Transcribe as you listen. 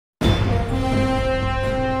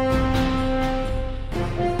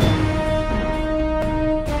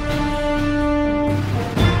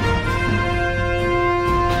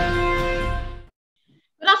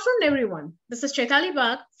everyone. This is Chaitali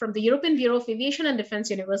Bagh from the European Bureau of Aviation and Defense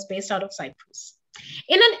Universe based out of Cyprus.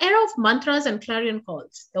 In an era of mantras and clarion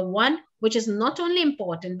calls, the one which is not only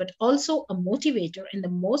important but also a motivator in the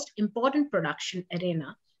most important production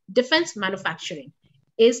arena, defense manufacturing,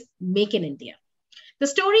 is Make in India. The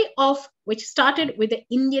story of which started with the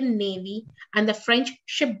Indian Navy and the French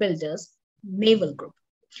shipbuilders Naval Group.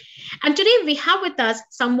 And today we have with us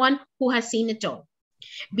someone who has seen it all,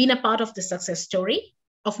 been a part of the success story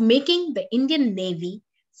of making the Indian Navy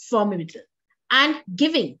formidable and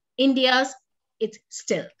giving India's its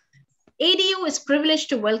still. ADU is privileged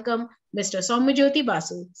to welcome Mr. Soumyajyoti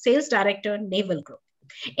Basu, Sales Director, Naval Group,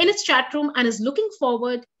 in its chat room and is looking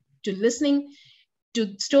forward to listening to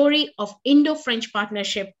the story of Indo-French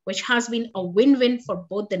partnership, which has been a win-win for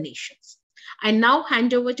both the nations. I now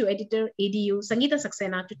hand over to editor ADU Sangeeta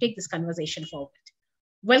Saxena to take this conversation forward.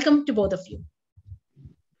 Welcome to both of you.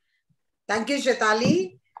 Thank you,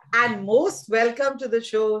 Chaitali, and most welcome to the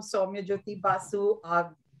show, Soumyajyoti Basu,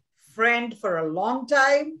 our friend for a long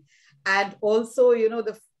time, and also,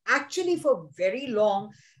 actually for very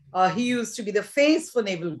long, he used to be the face for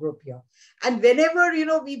Naval Group here. And whenever,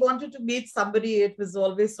 we wanted to meet somebody, it was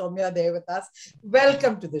always Soumya there with us.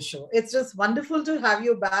 Welcome to the show. It's just wonderful to have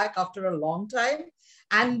you back after a long time.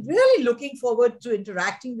 And really looking forward to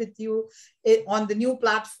interacting with you on the new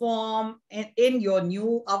platform and in your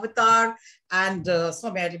new avatar. And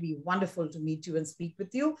Soumya, it'll be wonderful to meet you and speak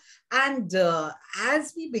with you. And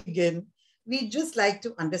as we begin, we'd just like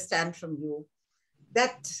to understand from you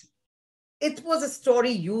that it was a story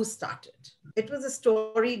you started. It was a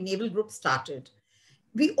story Naval Group started.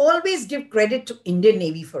 We always give credit to Indian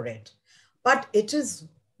Navy for it, but it is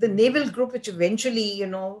the Naval Group which eventually,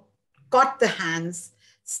 caught the hands,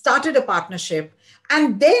 started a partnership,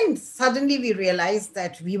 and then suddenly we realized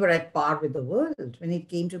that we were at par with the world when it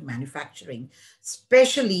came to manufacturing,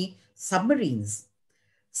 especially submarines.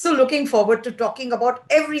 So looking forward to talking about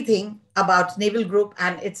everything about Naval Group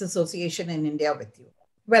and its association in India with you.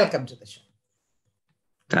 Welcome to the show.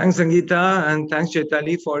 Thanks, Sangeeta, and thanks,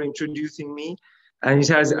 Chaitali, for introducing me. And it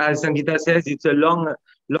has, as Sangeeta says, it's a long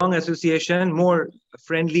association, more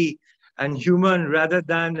friendly and human rather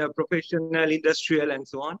than professional, industrial, and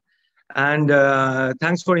so on. And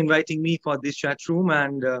thanks for inviting me for this chat room.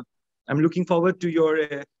 And I'm looking forward to your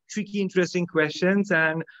tricky, interesting questions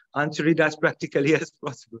and answer it as practically as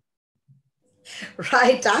possible.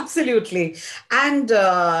 Right, absolutely. And,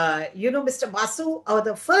 Mr. Basu,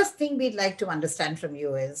 the first thing we'd like to understand from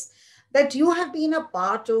you is that you have been a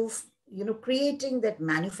part of, creating that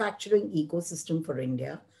manufacturing ecosystem for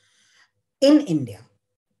India in India.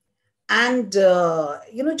 And,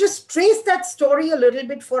 just trace that story a little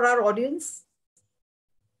bit for our audience.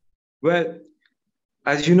 Well,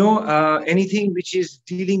 as you know, anything which is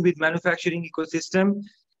dealing with manufacturing ecosystem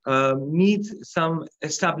needs some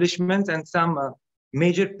establishments and some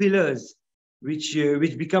major pillars, which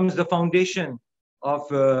becomes the foundation of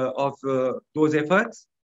those efforts.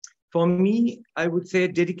 For me, I would say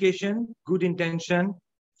dedication, good intention,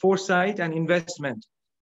 foresight, and investment.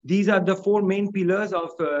 These are the four main pillars of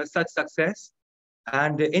such success.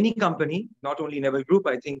 And any company, not only Naval Group,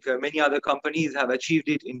 I think many other companies have achieved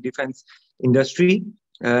it in defense industry,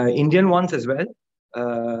 Indian ones as well.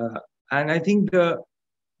 And I think what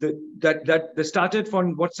started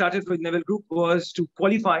with Naval Group was to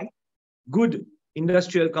qualify good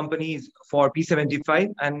industrial companies for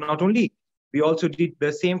P-75, and not only, we also did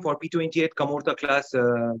the same for P-28 Kamorta class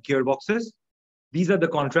gearboxes. These are the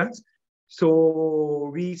contracts. So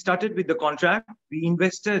we started with the contract. We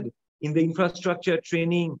invested in the infrastructure,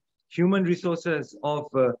 training, human resources of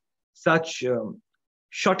such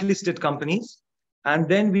shortlisted companies, and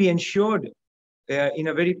then we ensured in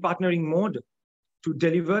a very partnering mode to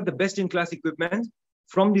deliver the best-in-class equipment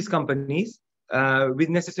from these companies with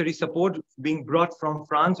necessary support being brought from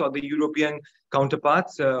France or the European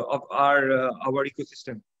counterparts of our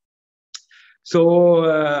ecosystem. So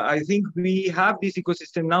I think we have this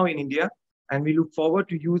ecosystem now in India, and we look forward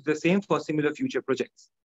to use the same for similar future projects.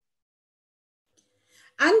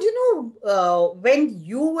 And when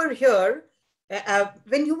you were here,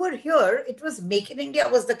 it was Make in India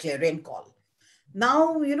was the clarion call.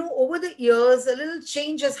 Now, over the years, a little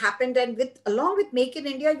change has happened, and along with Make in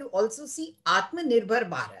India, you also see Atmanirbhar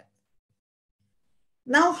Bharat.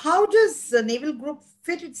 Now, how does the Naval Group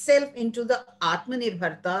fit itself into the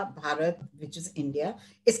Atmanirbharta Bharat, which is India,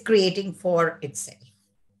 is creating for itself?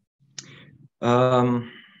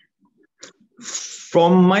 From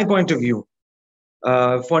my point of view,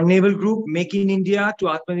 for Naval Group, Make in India to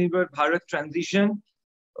Atmanirbhar Bharat transition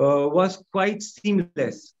was quite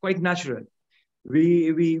seamless, quite natural.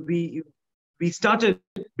 We we started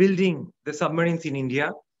building the submarines in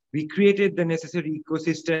India. We created the necessary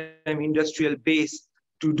ecosystem, industrial base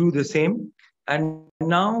to do the same. And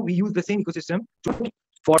now we use the same ecosystem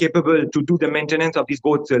for capable to do the maintenance of these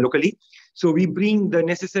boats locally. So we bring the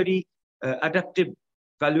necessary adaptive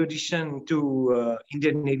value addition to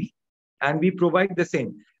Indian Navy, and we provide the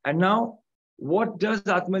same. And now, what does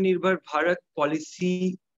Atmanirbhar Bharat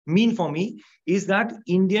policy mean for me is that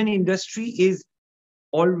Indian industry is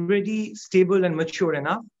already stable and mature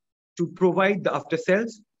enough to provide the after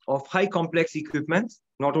sales of high complex equipment,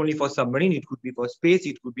 not only for submarine, it could be for space,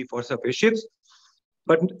 it could be for surface ships,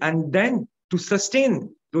 and then to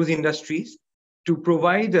sustain those industries, to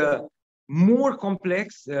provide more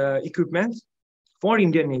complex equipment for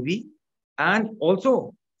Indian Navy, and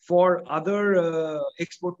also for other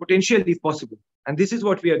export potential if possible. And this is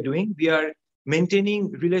what we are doing. We are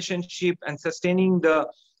maintaining relationship and sustaining the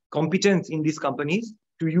competence in these companies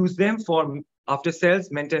to use them for after sales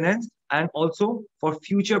maintenance and also for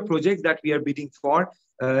future projects that we are bidding for,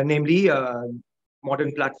 namely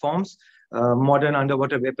modern platforms, modern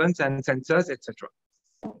underwater weapons and sensors, etc.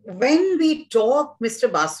 When we talk,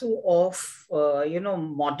 Mr. Basu, of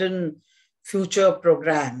modern future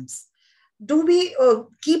programs, do we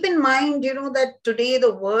keep in mind, that today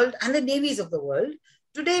the world and the navies of the world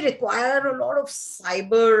today require a lot of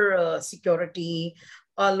cyber security,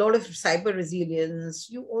 a lot of cyber resilience.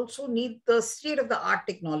 You also need the state-of-the-art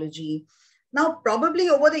technology. Now, probably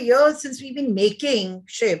over the years since we've been making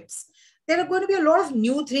ships, there are going to be a lot of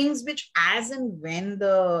new things which, as and when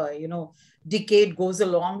the decade goes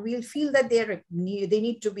along, we'll feel that they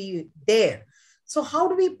need to be there. So how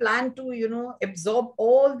do we plan to, absorb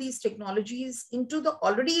all these technologies into the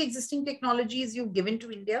already existing technologies you've given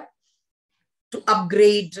to India to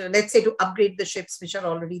upgrade, let's say, to upgrade the ships which are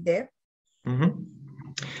already there? Mm-hmm.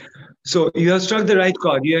 So you have struck the right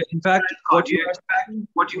chord. In fact, what you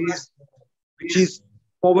which is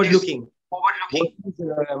forward-looking. What is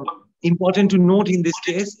important to note in this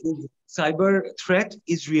case is cyber threat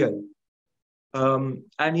is real. And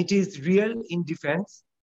it is real in defense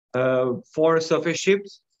for surface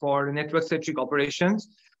ships, for network-centric operations,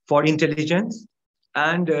 for intelligence.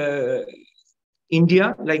 And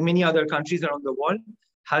India, like many other countries around the world,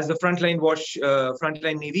 has the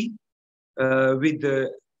frontline navy with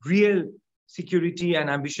the real security and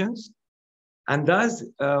ambitions. And thus,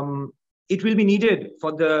 it will be needed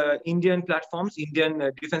for the Indian platforms,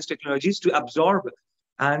 Indian defense technologies to absorb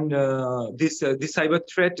and this cyber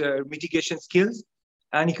threat mitigation skills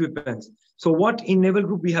and equipment. So what in Naval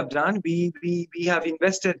Group we have done, we have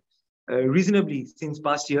invested reasonably since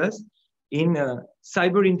past years in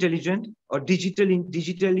cyber intelligent or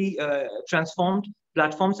digitally transformed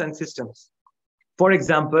platforms and systems. For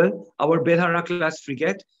example, our Belhara class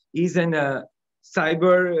frigate is an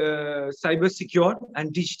cyber secure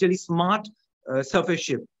and digitally smart surface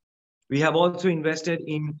ship. We have also invested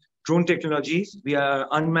in drone technologies,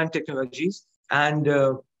 unmanned technologies, and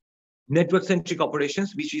network-centric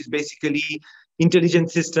operations, which is basically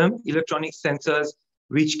intelligent system, electronic sensors,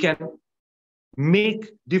 which can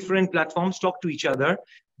make different platforms talk to each other,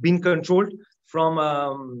 being controlled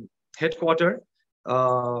from headquarters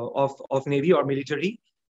of Navy or military,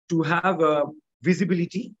 to have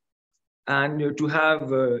visibility and to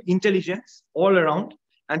have intelligence all around,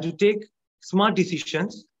 and to take smart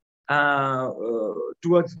decisions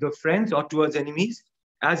towards the friends or towards enemies,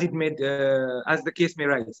 as the case may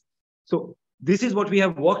rise. So this is what we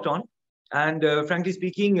have worked on, and frankly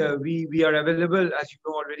speaking, we are available, as you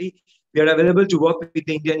know already. We are available to work with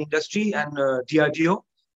the Indian industry and DRDO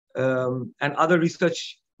and other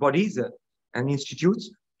research bodies and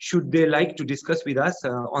institutes, should they like to discuss with us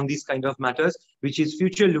on these kind of matters, which is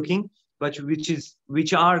future-looking, but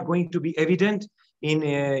which are going to be evident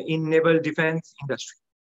in naval defense industry.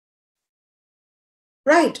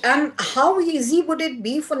 Right. And how easy would it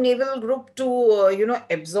be for Naval Group to,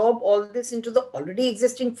 absorb all this into the already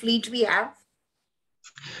existing fleet we have?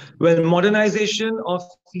 Well, modernization of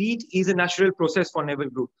fleet is a natural process for Naval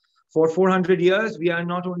Group. For 400 years, we are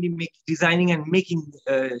not only designing and making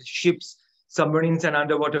ships, submarines, and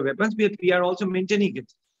underwater weapons, but we are also maintaining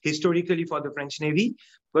it historically for the French Navy,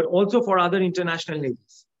 but also for other international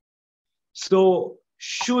navies. So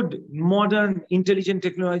should modern intelligent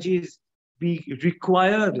technologies be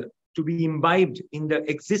required to be imbibed in the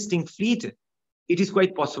existing fleet, it is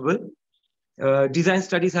quite possible. Design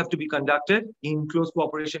studies have to be conducted in close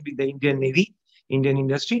cooperation with the Indian Navy, Indian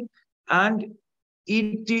industry, and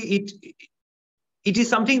it is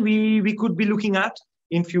something we could be looking at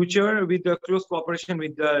in future with the close cooperation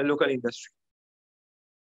with the local industry.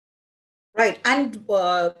 Right. And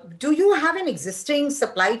do you have an existing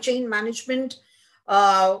supply chain management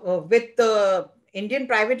with the Indian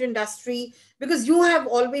private industry? Because you have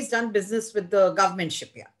always done business with the government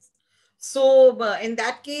shipyards. So, in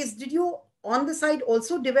that case, did you on the side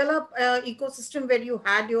also develop an ecosystem where you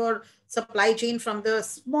had your supply chain from the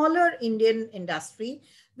smaller Indian industry,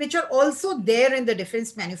 which are also there in the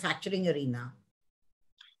defense manufacturing arena?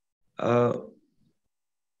 Uh,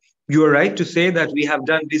 you are right to say that we have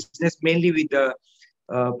done business mainly with the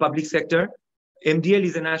public sector. MDL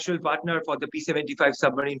is a national partner for the P-75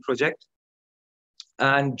 submarine project,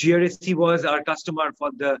 and GRSC was our customer for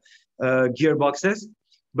the gearboxes.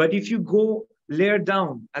 But if you go layer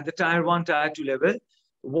down at the tier 1, tier 2 level,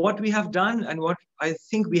 what we have done and what I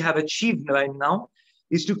think we have achieved right now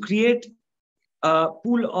is to create a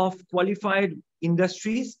pool of qualified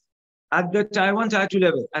industries at the tier 1, tier 2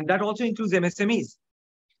 level. And that also includes MSMEs.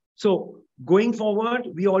 So going forward,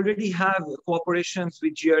 we already have cooperations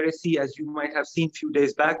with GRSC, as you might have seen a few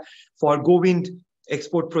days back, for Govind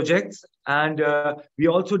export projects. And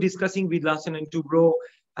we're also discussing with Larsen & Toubro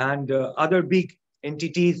and other big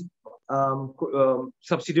entities,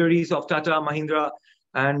 subsidiaries of Tata, Mahindra,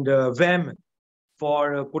 and VEM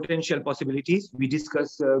for potential possibilities. We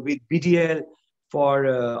discuss with BDL for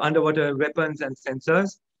underwater weapons and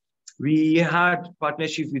sensors. We had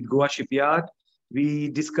partnership with Goa Shipyard. We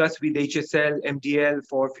discussed with HSL, MDL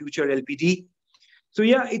for future LPD. So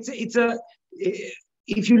yeah,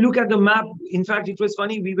 if you look at the map, in fact, it was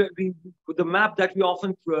funny. The map that we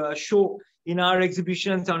often show in our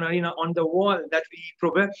exhibitions on the wall that we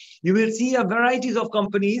provide, you will see a varieties of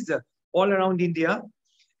companies all around India,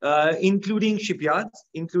 including shipyards,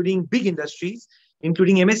 including big industries,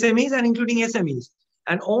 including MSMEs and including SMEs.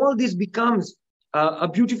 And all this becomes a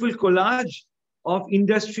beautiful collage of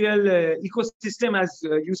industrial ecosystem, as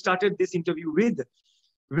you started this interview with,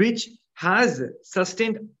 which has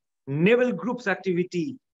sustained Naval Group's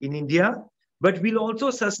activity in India, but will also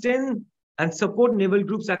sustain and support Naval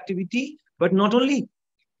Group's activity. But not only,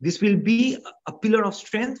 this will be a pillar of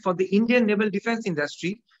strength for the Indian naval defense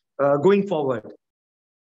industry going forward.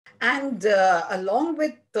 And along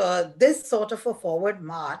with this sort of a forward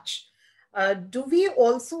march, do we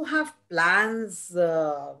also have plans?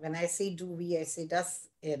 When I say do we, I say does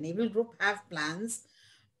Naval Group have plans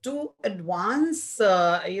to advance,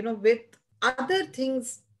 with other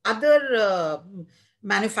things, other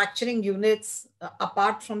manufacturing units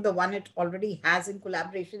apart from the one it already has in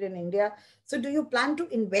collaboration in India? So do you plan to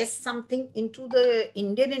invest something into the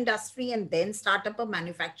Indian industry and then start up a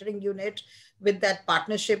manufacturing unit with that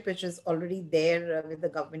partnership which is already there with the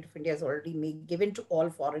government of India, is already given to all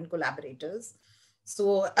foreign collaborators?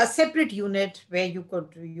 So a separate unit where you could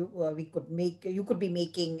be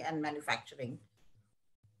making and manufacturing.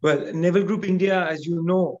 Well, Naval Group India, as you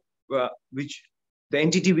know, which the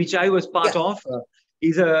entity which I was part of,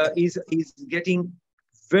 is getting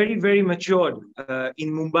very, very matured in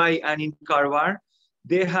Mumbai and in Karwar.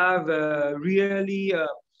 They have really a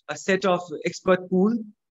set of expert pool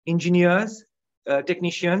engineers,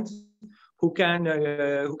 technicians who can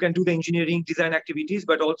do the engineering design activities,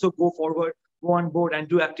 but also go on board and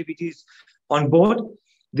do activities on board.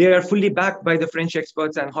 They are fully backed by the French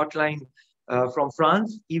experts and hotline from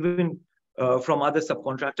France, even from other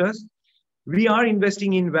subcontractors. We are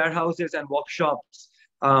investing in warehouses and workshops,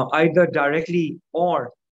 either directly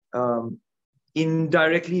or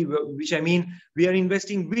indirectly, which I mean, we are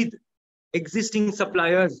investing with existing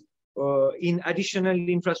suppliers in additional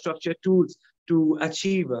infrastructure tools to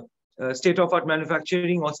achieve state-of-art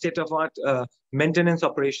manufacturing or state-of-art maintenance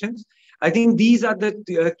operations. I think these are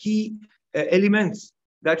the key elements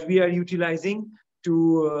that we are utilizing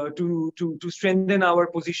to strengthen our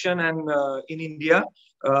position and in India,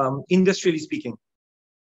 industrially speaking.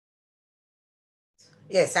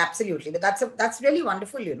 Yes, absolutely. But that's really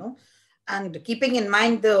wonderful, and keeping in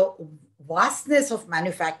mind the vastness of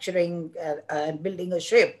manufacturing and building a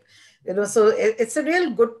ship, so it's a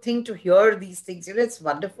real good thing to hear these things. It's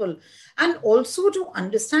wonderful. And also to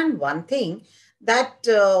understand one thing, that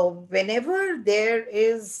whenever there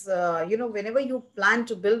is, whenever you plan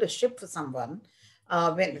to build a ship for someone,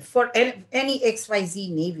 for any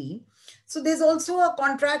XYZ Navy, so there's also a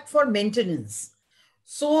contract for maintenance.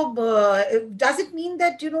 So does it mean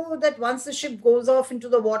that, that once the ship goes off into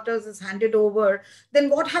the waters, is handed over, then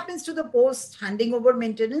what happens to the post handing over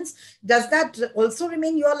maintenance? Does that also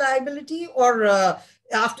remain your liability, or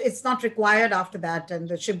after it's not required after that and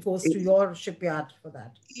the ship goes to your shipyard for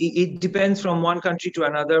that? It depends from one country to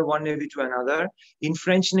another, one navy to another. In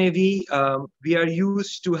French Navy, we are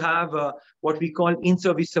used to have what we call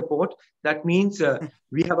in-service support. That means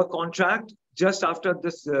we have a contract just after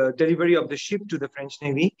this delivery of the ship to the French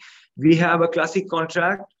Navy, we have a classic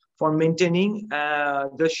contract for maintaining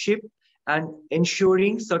the ship and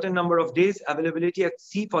ensuring certain number of days availability at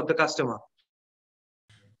sea for the customer.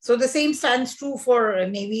 So the same stands true for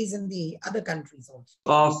navies in the other countries also.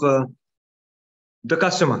 Of the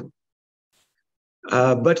customer.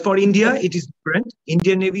 But for India, it is different.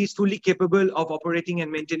 Indian Navy is fully capable of operating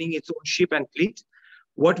and maintaining its own ship and fleet.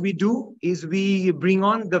 What we do is we bring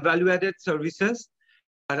on the value-added services,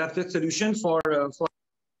 adapted solution for.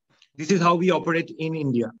 This is how we operate in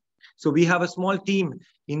India. So we have a small team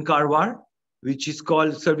in Karwar, which is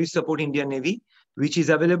called Service Support Indian Navy, which is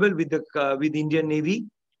available with the Indian Navy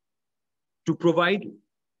to provide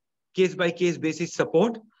case-by-case basis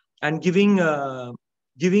support and giving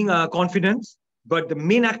confidence. But the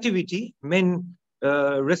main activity,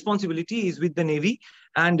 responsibility is with the Navy,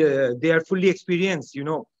 and they are fully experienced. You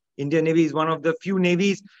know, Indian Navy is one of the few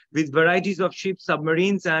navies with varieties of ships,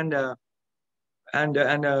 submarines, and a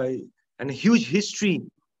huge history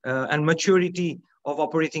and maturity of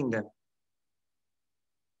operating them.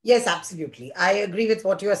 Yes, absolutely. I agree with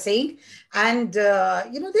what you are saying. And,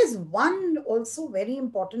 there's one also very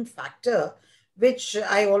important factor, which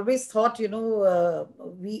I always thought,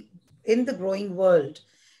 we in the growing world,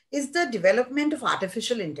 is the development of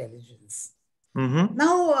artificial intelligence. Mm-hmm.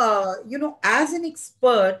 Now, as an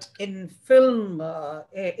expert in film,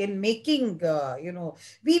 in making,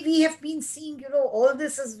 we have been seeing, all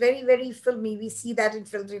this is very, very filmy. We see that in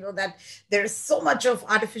films, that there is so much of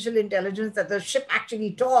artificial intelligence that the ship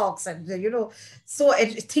actually talks and, so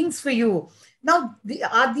it thinks for you. Now,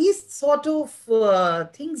 are these sort of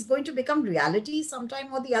things going to become reality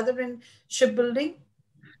sometime or the other in shipbuilding?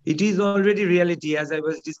 It is already reality, as I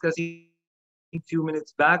was discussing a few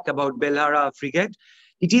minutes back about Belhara frigate.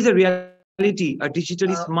 It is a reality. A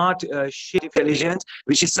digitally smart ship intelligence,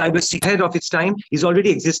 which is cyber ahead of its time, is already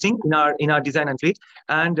existing in our design and fleet.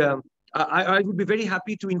 And I would be very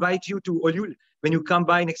happy to invite you to Olul when you come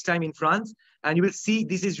by next time in France, and you will see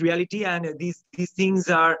this is reality, and these things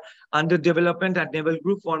are under development at Naval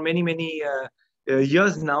Group for many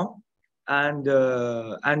years now. And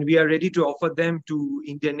we are ready to offer them to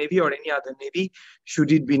Indian Navy or any other Navy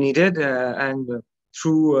should it be needed, and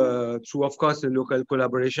through of course the local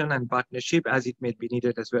collaboration and partnership as it may be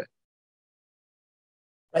needed as well.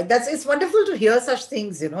 Right, it's wonderful to hear such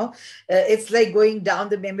things. It's like going down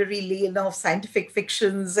the memory lane of scientific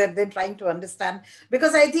fictions and then trying to understand,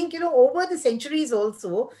 because I think over the centuries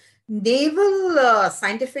also naval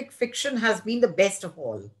scientific fiction has been the best of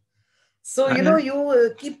all. So,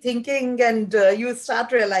 you keep thinking and you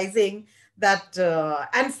start realizing that,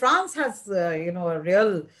 and France has, a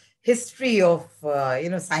real history of,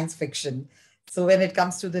 science fiction. So when it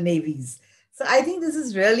comes to the navies. So I think this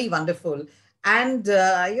is really wonderful. And,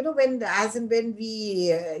 when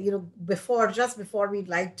we, just before we'd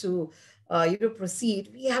like to,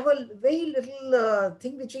 proceed, we have a very little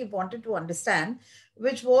thing which we wanted to understand,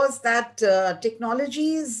 which was that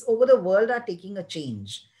technologies over the world are taking a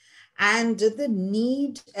change. And the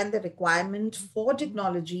need and the requirement for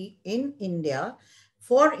technology in India,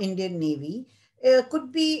 for Indian Navy,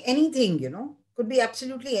 could be anything, could be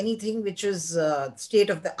absolutely anything which is state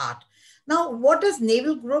of the art. Now, what does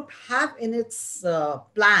Naval Group have in its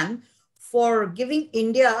plan for giving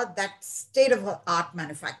India that state of art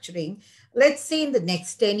manufacturing, let's say in the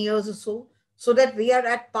next 10 years or so that we are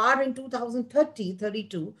at par in 2030,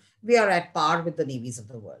 32, we are at par with the navies of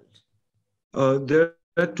the world? There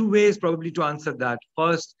are two ways probably to answer that.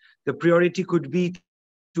 First, the priority could be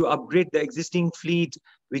to upgrade the existing fleet,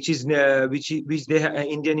 which the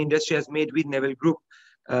Indian industry has made with Naval Group,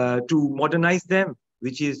 to modernize them,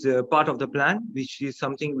 which is part of the plan, which is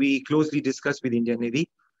something we closely discuss with Indian Navy.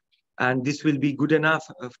 And this will be good enough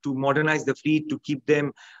to modernize the fleet, to keep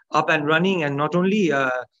them up and running, and not only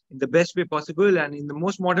in the best way possible and in the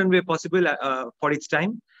most modern way possible for its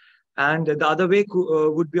time. And the other way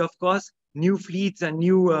would be, of course, new fleets and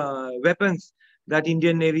new weapons that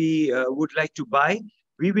Indian Navy would like to buy.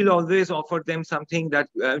 We will always offer them something that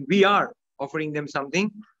we are offering them something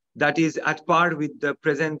that is at par with the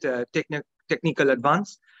present technical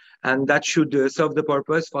advance, and that should serve the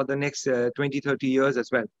purpose for the next 20, 30 years as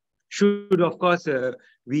well. Should, of course,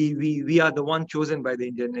 we are the one chosen by the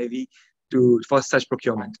Indian Navy for such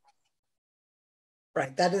procurement.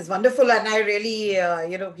 Right, that is wonderful, and I really,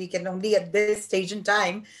 we can only at this stage in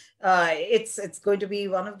time, it's going to be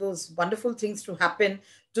one of those wonderful things to happen.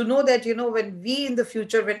 To know that when we in the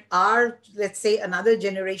future, when our, let's say, another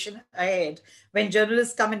generation ahead, when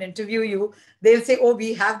journalists come and interview you, they'll say, "Oh,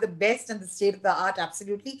 we have the best and the state of the art,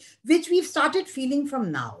 absolutely," which we've started feeling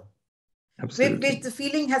from now. Absolutely. which the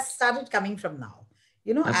feeling has started coming from now.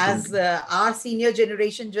 As Absolutely. our senior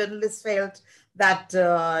generation journalists felt that,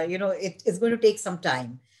 it is going to take some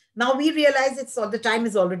time. Now we realize the time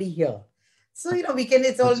is already here. So, it's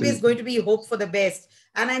always Absolutely. going to be hope for the best.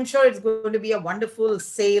 And I'm sure it's going to be a wonderful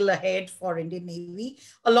sail ahead for Indian Navy,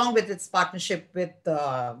 along with its partnership with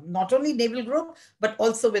not only Naval Group, but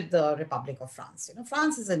also with the Republic of France.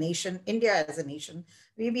 France is a nation, India is a nation.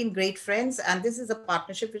 We've been great friends, and this is a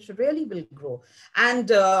partnership which really will grow. And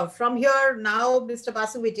from here, now, Mr.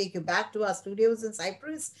 Basu, we take you back to our studios in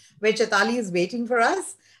Cyprus, where Chaitali is waiting for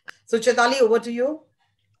us. So, Chaitali, over to you.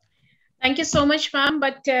 Thank you so much, ma'am.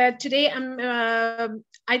 But today,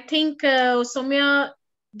 I think Soumya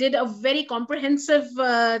did a very comprehensive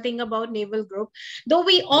thing about Naval Group. Though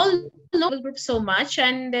we all know Naval Group so much,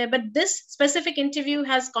 and but this specific interview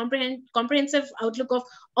has comprehensive outlook of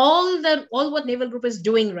all what Naval Group is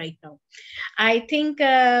doing right now. I think we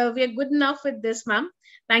are good enough with this, ma'am.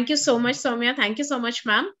 Thank you so much, Soumya. Thank you so much,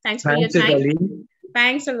 ma'am. Thanks for your Thanks, time. Chaitali.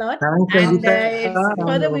 Thanks a lot. Thanks, And Angita. And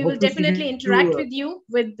further, we hope will to see definitely you. interact with you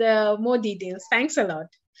with more details. Thanks a lot.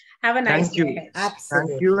 Have a nice Thank day you. ahead.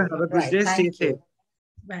 Thank you. Absolutely. Have a good Right. day. Stay Thank safe. you.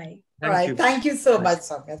 Bye. All Thank right. you. Thank you so Bye. much,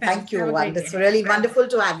 Soumya. Thanks. Thank you. Have a great And it's day. really wonderful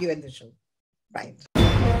to have you in the show. Right.